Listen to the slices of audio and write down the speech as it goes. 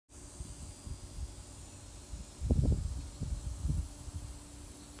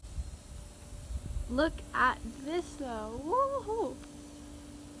Look at this though. Woohoo!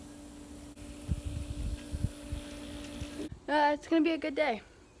 It's gonna be a good day.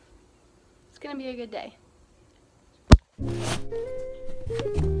 It's gonna be a good day.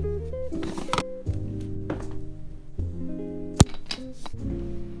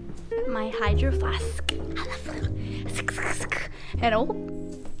 My hydro flask. And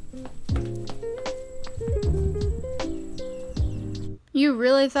you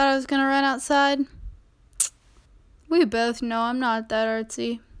really thought I was gonna run outside? We both know I'm not that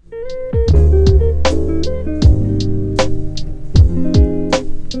artsy.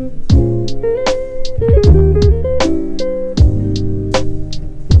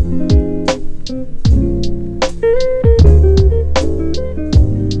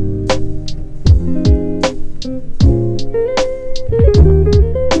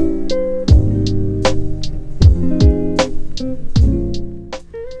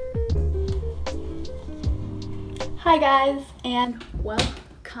 Hi guys, and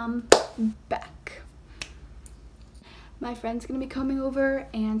welcome back. My friend's gonna be coming over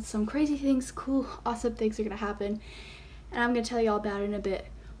and some crazy things, cool, awesome things are gonna happen. And I'm gonna tell you all about it in a bit.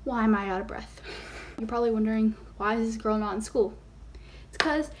 Why am I out of breath? You're probably wondering, why is this girl not in school? It's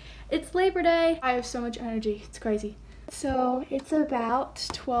because it's Labor Day. I have so much energy, it's crazy. So it's about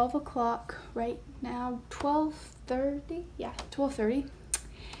 12 o'clock right now, 12:30? Yeah, 12:30.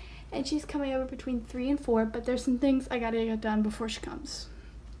 And she's coming over between 3 and 4, but there's some things I gotta get done before she comes.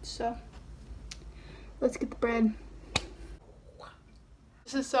 So, let's get the bread.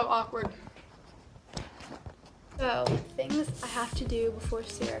 This is so awkward. So, things I have to do before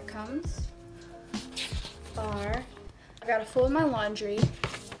Sarah comes are, I gotta fold my laundry,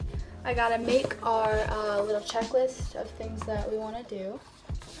 I gotta make our little checklist of things that we wanna do,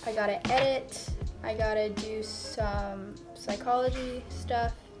 I gotta edit, I gotta do some psychology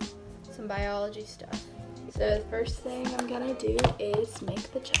stuff, some biology stuff. So the first thing I'm gonna do is make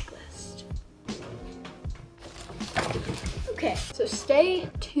the checklist. Okay, so stay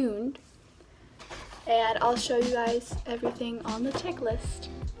tuned and I'll show you guys everything on the checklist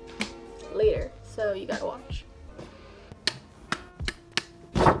later, so you gotta watch.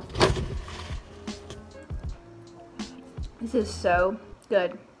 This is so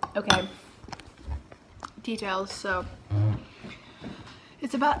good. Okay, details. So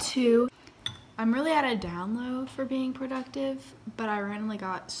it's about 2. I'm really at a download for being productive, but I randomly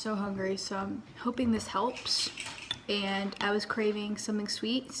got so hungry, so I'm hoping this helps. And I was craving something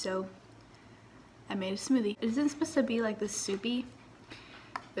sweet, so I made a smoothie. It isn't supposed to be like this soupy.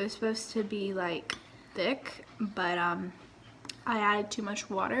 It was supposed to be like thick, but I added too much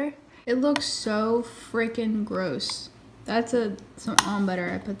water. It looks so freaking gross. That's some almond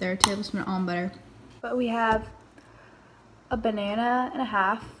butter I put there, a tablespoon of almond butter. But we have a banana and a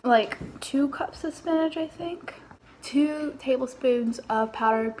half, like 2 cups of spinach, I think, 2 tablespoons of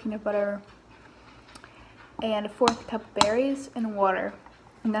powdered peanut butter, and a 1/4 cup of berries and water,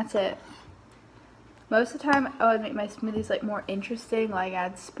 and that's it. Most of the time I would make my smoothies like more interesting, like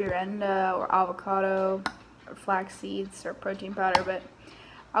add spirenda or avocado or flax seeds or protein powder, but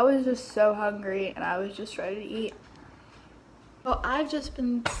I was just so hungry and I was just ready to eat. Well, I've just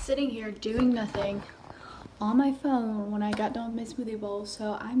been sitting here doing nothing on my phone when I got done with my smoothie bowl,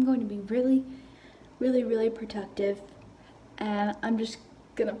 so I'm going to be really productive, and I'm just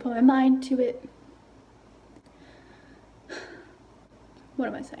gonna put my mind to it. What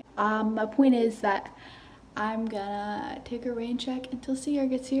am I saying? My point is that I'm gonna take a rain check until Sierra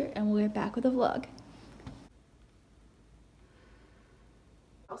gets here, and we'll get back with the vlog.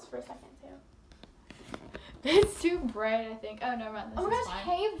 For a second too. It's too bright, I think. Oh, never mind. This is fine.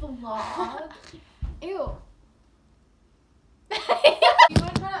 Hey vlog. Ew. You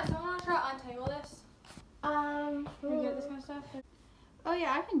wanna try to untangle this? You get this kind of stuff? Oh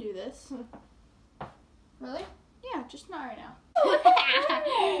yeah, I can do this. Really? Yeah, just not right now. Oh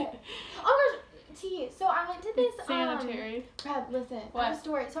gosh, T. So I went to this sanitary. Brad, listen. What? I have a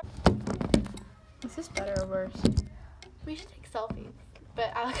story. So Is this better or worse? we should take selfies,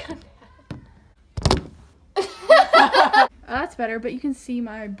 but I look Oh, that's better, but you can see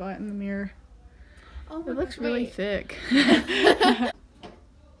my butt in the mirror. Oh, it looks really thick. Hey,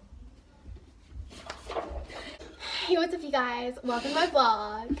 what's up, you guys? Welcome to my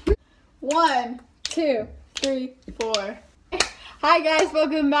vlog. 1, 2, 3, 4. Hi guys,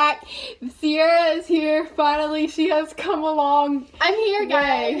 welcome back. Sierra is here. Finally, she has come along. I'm here,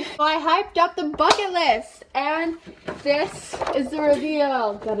 guys. Well, I hyped up the bucket list, and this is the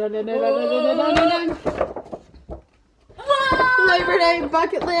reveal. Labor Day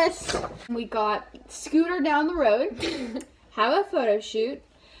bucket list. We got scooter down the road, have a photo shoot,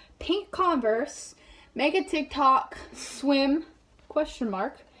 pink Converse, make a TikTok, swim, ?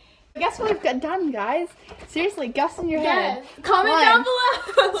 I guess what we've got done, guys. Seriously, Gus in your head. Comment down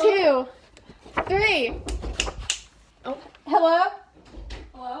below. 2, 3. Oh. Hello?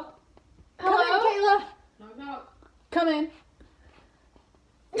 Hello? Come in, Kayla. No. Come in.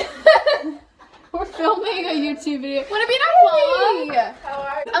 We're filming a YouTube video. Wanna be in our vlog? Hey!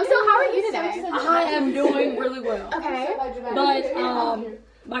 How are you today? I am doing really well. Okay. But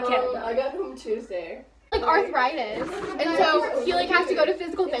my cat I died. got home Tuesday. Like arthritis, and so he like has to go to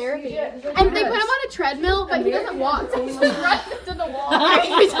physical therapy. And they put him on a treadmill, but he doesn't walk, so he just runs into the wall.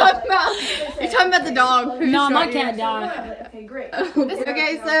 You're talking about the dog. No, my cat died. Okay, great.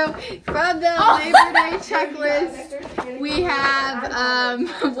 Okay, so from the Labor Day checklist, we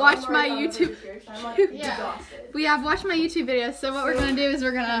have watched my YouTube. Yeah. We have watched my YouTube videos. So what we're gonna do is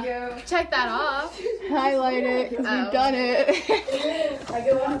we're gonna Check that off. highlight it because we've done it.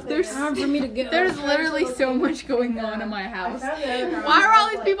 Time for me to go. There's literally so much going on in my house. Why are all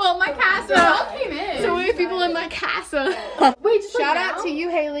these people in my casa? Came in. So many people in my casa. Wait, just Shout like out now? to you,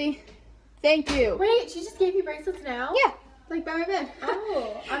 Haley. Thank you. Wait, she just gave you bracelets now? Yeah, like by my bed.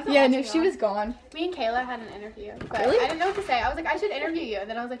 Oh. I was Yeah, no, watching she on. was gone. Me and Kayla had an interview, but Really? I didn't know what to say. I was like, I should interview you, and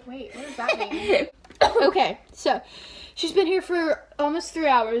then I was like, wait, what does that mean? Okay, so she's been here for almost 3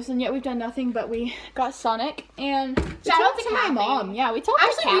 hours, and yet we've done nothing but we got Sonic and we Shout out talked to my Kathy. mom. Yeah, we talked to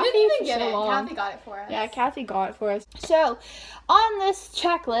Actually, Kathy we didn't even for get so it. long. Kathy got it for us. Yeah, Kathy got it for us. So, on this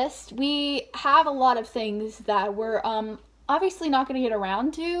checklist, we have a lot of things that we're obviously not going to get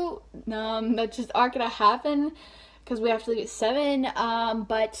around to. That just aren't going to happen because we have to leave at 7.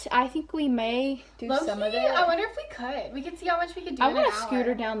 But I think we may do Low-key, some of it. I wonder if we could. We could see how much we could do I in want an to hour.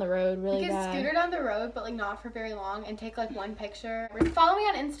 scooter down the road really We could bad. scooter down the road, but like not for very long, and take like one picture. Follow me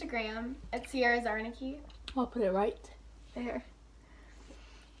on Instagram at Sierra Zarnicki. I'll put it right There.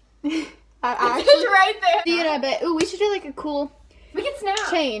 I It's actually right there. see it a bit. Ooh, we should do like a cool We can snap.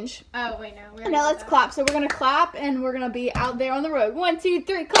 change. Oh wait, no. We already Now did let's that. clap. So we're gonna clap and we're gonna be out there on the road. 1, 2,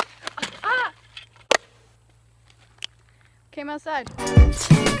 3, clap. Ah! Came outside.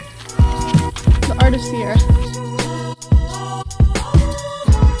 The art of Sierra.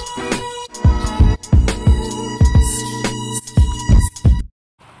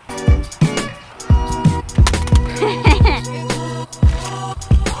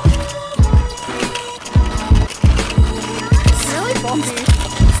 Really bumpy.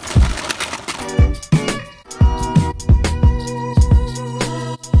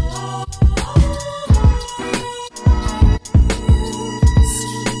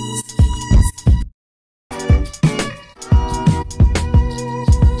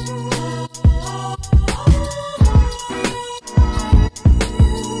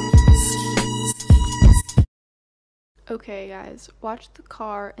 Okay, guys, watch the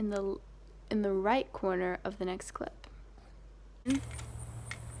car in the right corner of the next clip.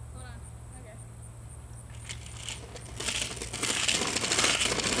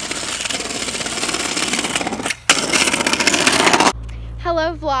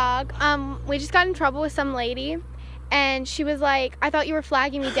 Hello vlog. We just got in trouble with some lady, and she was like, I thought you were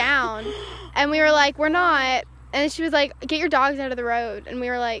flagging me down. And we were like, we're not. And she was like, get your dogs out of the road. And we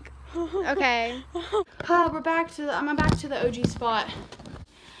were like, okay. I'm back to the OG spot.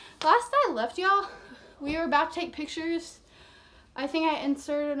 Last I left y'all, we were about to take pictures. I think I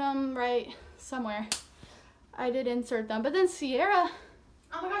inserted them right somewhere. I did insert them, but then Sierra,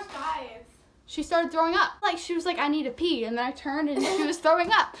 Oh my gosh, guys. she started throwing up. Like, she was like, I need to pee, and then I turned and she was throwing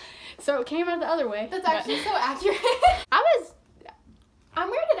up. So it came out the other way. That's But actually so accurate. I'm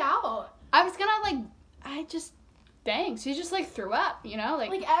weirded out. I was gonna dang, she just like threw up, you know?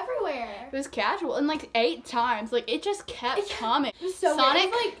 Like everywhere. it was casual, and like 8 times. Like, it just kept coming. It was so Sonic, weird.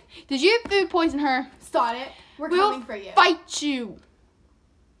 It was like, did you food poison her? Sonic, we're We'll coming for you. fight you.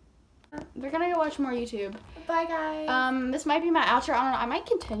 They're gonna go watch more YouTube. Bye, guys. This might be my outro. I don't know. I might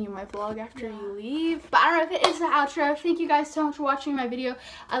continue my vlog after you leave, but I don't know if it is the outro. Thank you guys so much for watching my video.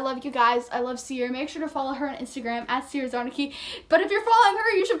 I love you guys. I love Sierra. Make sure to follow her on Instagram at Sierra Zarnicki. But if you're following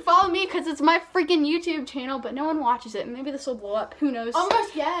her, you should follow me because it's my freaking YouTube channel, but no one watches it. Maybe this will blow up. Who knows? Oh my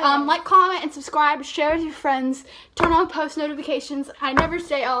gosh, yes. Like, comment, and subscribe. Share with your friends. Turn on post notifications. I never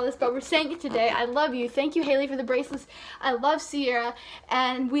say all this, but we're saying it today. I love you. Thank you, Haley, for the bracelets. I love Sierra,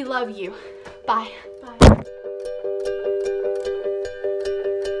 and we love you. Bye. Bye.